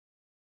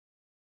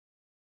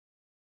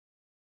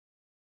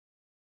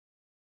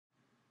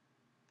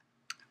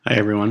Hi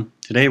everyone.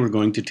 Today we're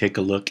going to take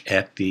a look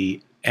at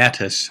the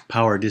ATAS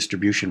Power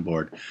Distribution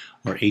Board,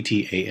 or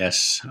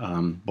ATAS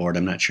board.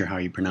 I'm not sure how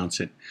you pronounce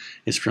it.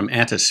 It's from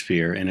ATAS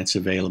Sphere and it's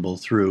available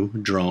through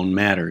Drone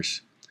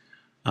Matters.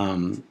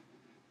 I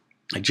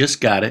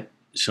just got it,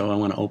 so I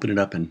want to open it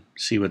up and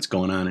see what's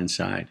going on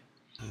inside.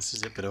 Let's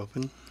zip it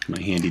open.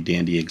 My handy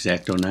dandy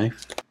X-Acto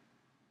knife.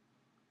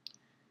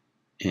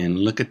 And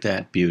look at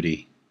that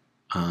beauty.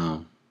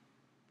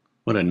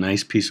 What a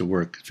nice piece of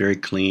work. Very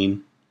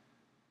clean.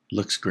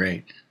 Looks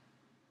great.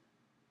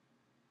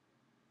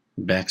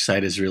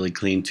 Backside is really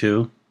clean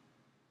too.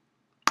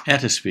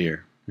 ATAS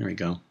Sphere. There we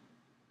go.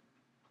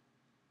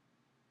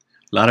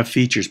 A lot of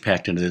features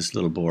packed into this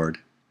little board.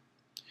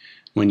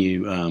 When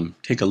you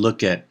take a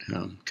look at,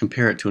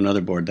 compare it to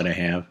another board that I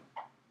have,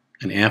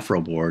 an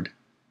Afro board,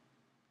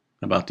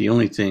 about the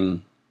only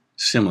thing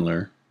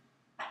similar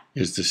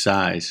is the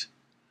size.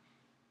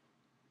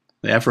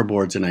 The Afro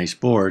board's a nice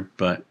board,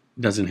 but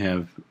doesn't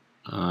have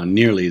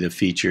nearly the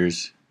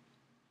features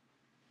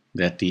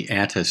that the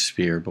ATAS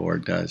Sphere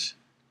board does.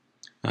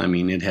 I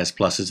mean, it has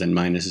pluses and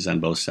minuses on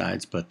both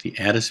sides, but the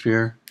ATAS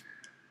Sphere,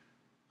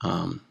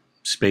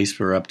 space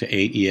for up to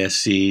 8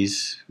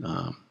 ESCs,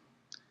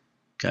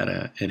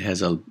 it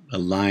has a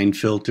line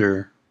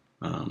filter,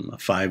 a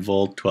 5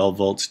 volt, 12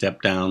 volt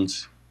step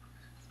downs,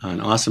 an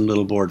awesome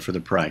little board for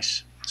the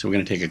price. So we're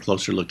going to take a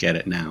closer look at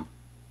it now.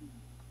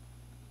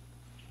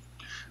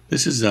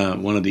 This is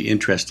one of the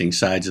interesting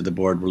sides of the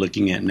board we're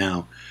looking at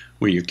now,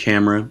 where your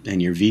camera and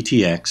your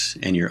VTX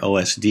and your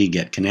OSD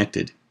get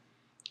connected.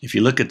 If you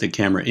look at the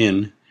camera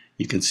in,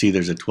 you can see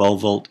there's a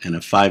 12 volt and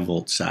a 5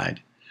 volt side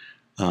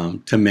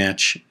to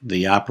match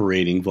the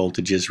operating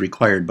voltages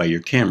required by your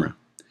camera.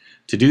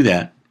 To do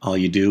that, all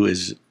you do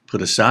is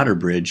put a solder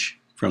bridge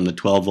from the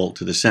 12 volt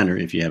to the center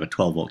if you have a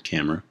 12 volt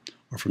camera,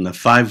 or from the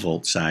 5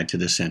 volt side to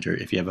the center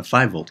if you have a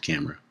 5 volt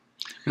camera.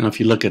 Now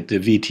if you look at the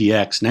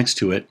VTX next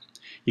to it,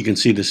 you can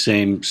see the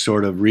same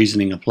sort of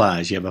reasoning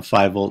applies. You have a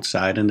 5 volt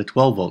side and a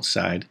 12 volt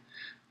side,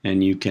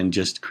 and you can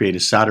just create a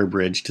solder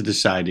bridge to the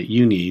side that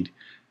you need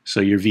so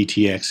your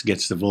VTX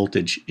gets the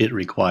voltage it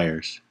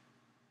requires.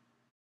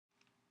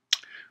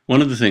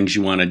 One of the things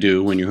you want to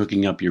do when you're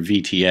hooking up your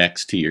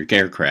VTX to your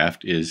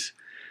aircraft is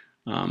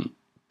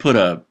put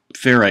a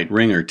ferrite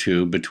ring or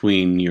two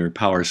between your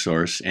power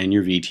source and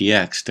your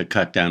VTX to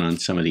cut down on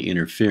some of the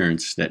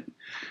interference that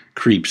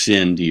creeps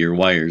into your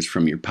wires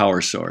from your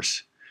power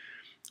source.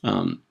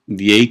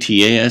 The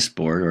ATAS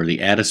board, or the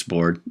ATAS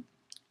board,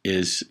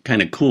 is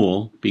kind of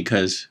cool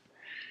because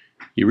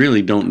you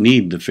really don't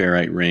need the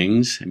ferrite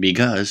rings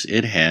because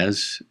it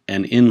has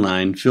an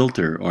inline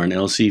filter or an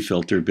LC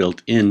filter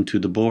built into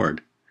the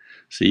board.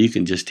 So you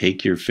can just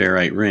take your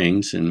ferrite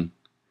rings and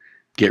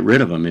get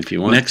rid of them if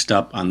you want. Next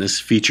up on this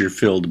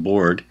feature-filled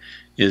board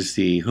is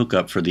the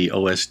hookup for the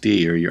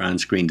OSD, or your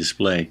on-screen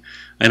display.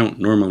 I don't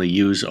normally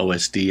use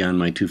OSD on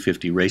my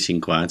 250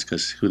 racing quads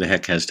because who the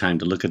heck has time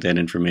to look at that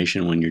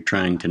information when you're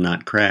trying to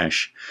not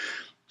crash.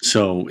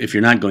 So if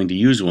you're not going to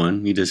use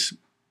one, you just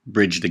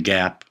bridge the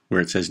gap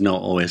where it says no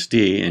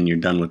OSD and you're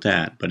done with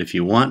that. But if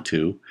you want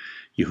to,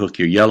 you hook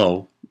your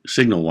yellow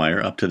signal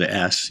wire up to the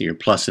S, your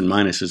plus and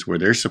minuses where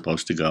they're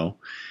supposed to go,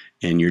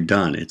 and you're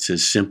done. It's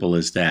as simple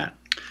as that.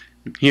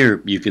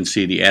 Here you can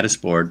see the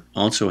ATAS board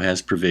also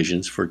has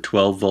provisions for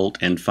 12 volt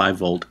and 5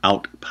 volt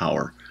out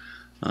power.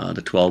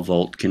 The 12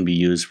 volt can be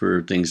used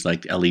for things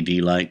like LED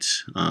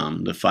lights.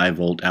 The 5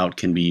 volt out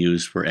can be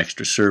used for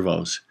extra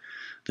servos.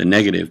 The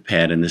negative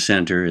pad in the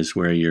center is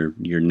where your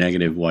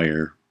negative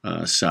wire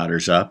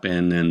solders up,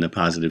 and then the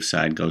positive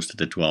side goes to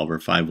the 12 or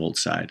 5 volt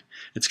side.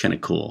 It's kind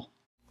of cool.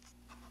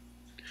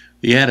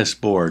 The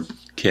ATAS board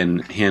can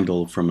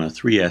handle from a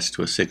 3S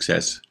to a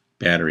 6S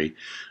battery,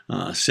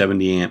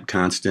 70 amp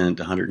constant,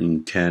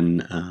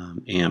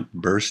 110 amp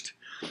burst.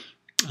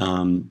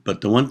 But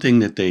the one thing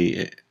that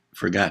they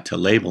forgot to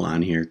label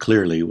on here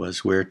clearly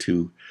was where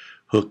to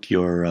hook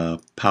your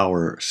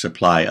power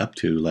supply up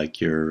to,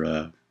 like your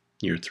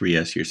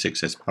 3S, your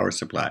 6S power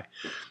supply.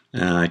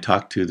 And I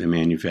talked to the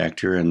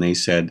manufacturer and they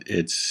said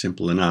it's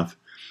simple enough.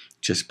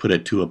 Just put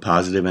it to a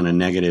positive and a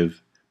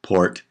negative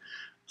port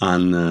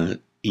on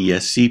the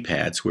ESC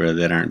pads where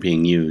that aren't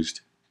being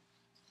used.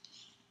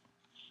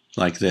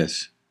 Like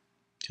this.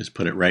 Just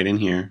put it right in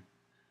here.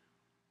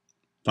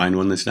 Find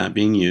one that's not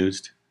being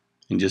used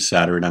and just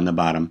solder it on the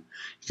bottom.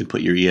 You can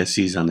put your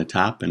ESCs on the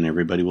top and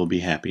everybody will be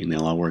happy and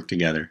they'll all work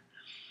together.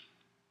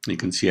 You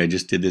can see I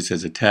just did this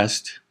as a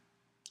test.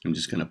 I'm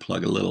just going to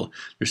plug a little.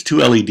 There's two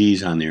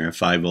LEDs on there, a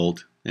 5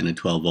 volt and a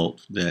 12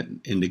 volt, that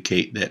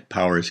indicate that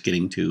power is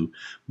getting to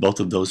both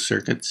of those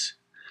circuits.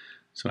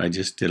 So I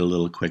just did a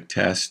little quick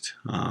test.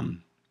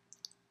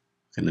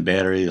 In the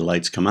battery, the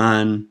lights come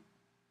on.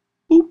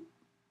 Boop.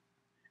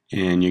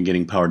 And you're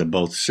getting power to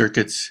both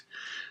circuits.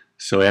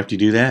 So after you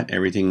do that,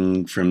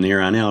 everything from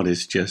there on out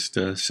is just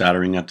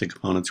soldering up the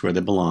components where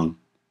they belong.